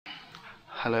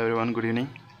Hello everyone, good evening.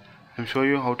 I'm showing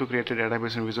you how to create a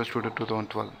database in Visual Studio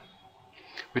 2012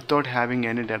 without having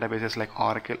any databases like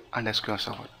Oracle and SQL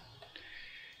Server.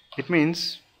 It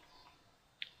means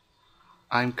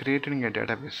I'm creating a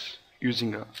database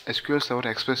using a SQL Server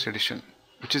Express Edition,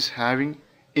 which is having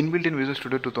inbuilt in Visual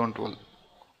Studio 2012.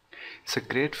 It's a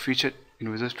great feature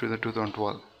in Visual Studio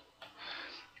 2012.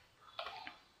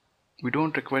 We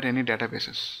don't require any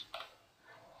databases.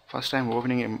 First I'm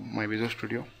opening my Visual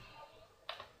Studio.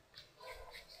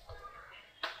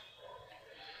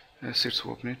 Yes, it's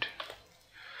open it,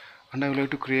 and I would like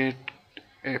to create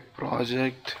a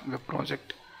project, web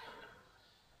project.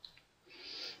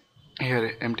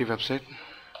 Here, empty website.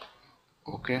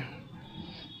 Okay,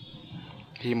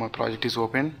 here my project is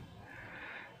open.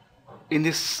 In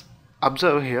this,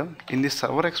 observe here in this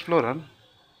server explorer,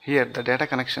 here the data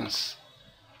connections.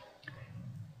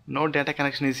 No data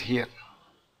connection is here.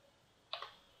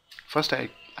 First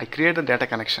I create the data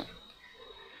connection.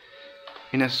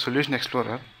 In a solution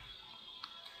explorer,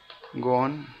 go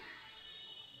on,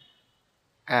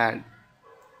 add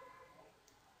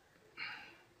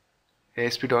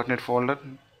ASP.NET folder,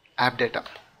 app data.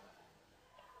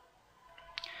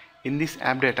 In this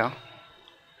app data,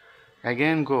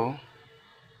 again go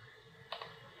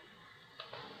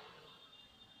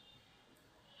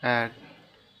add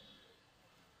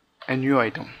a new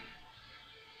item.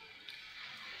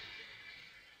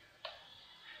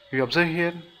 You observe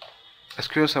here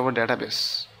SQL Server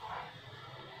database.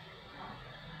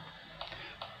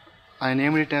 I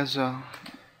named it as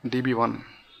DB1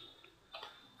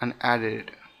 and added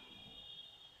it.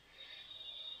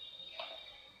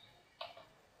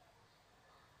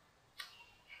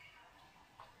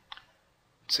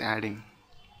 It's adding.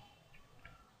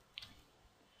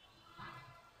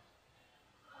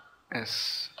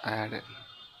 Yes, I added.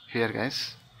 Here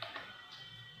guys,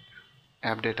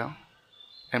 app data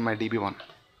and my DB1.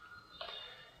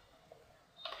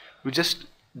 We just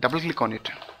double click on it.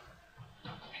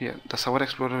 Here the server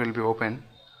explorer will be open.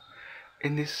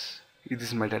 In this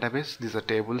is my database. These are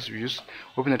tables views.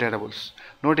 Open the tables.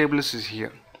 No tables is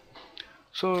here,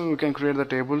 so you can create the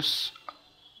tables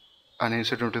and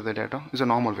insert into the data. Is a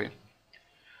normal way.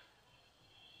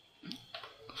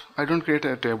 I don't create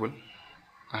a table.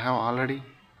 I have already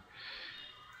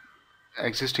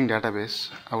existing database.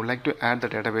 I would like to add the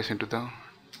database into the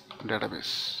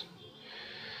database.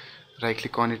 Right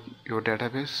click on it, your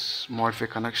database, modify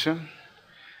connection,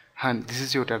 and this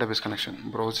is your database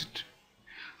connection. Browse it,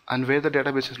 and where the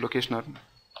database is location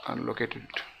are located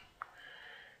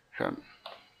here.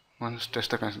 Once test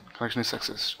the connection is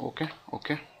success.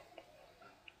 Okay.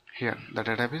 Here the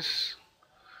database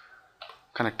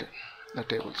connected. The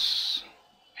tables.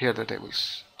 Here the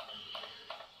tables.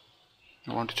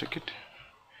 You want to check it?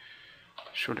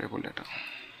 Show table data.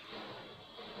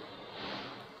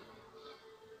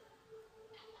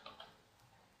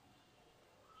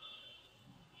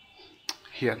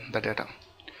 Here the data.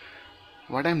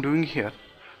 What I'm doing here,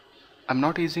 I'm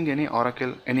not using any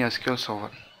Oracle, any SQL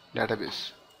Server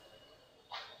database,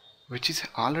 which is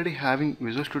already having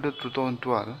Visual Studio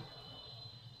 2012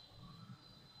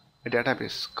 a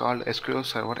database called SQL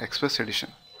Server Express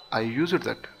Edition. I used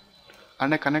that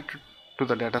and I connected to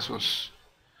the data source,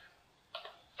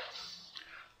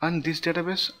 and this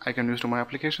database I can use to my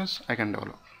applications I can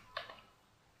develop.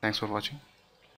 Thanks for watching.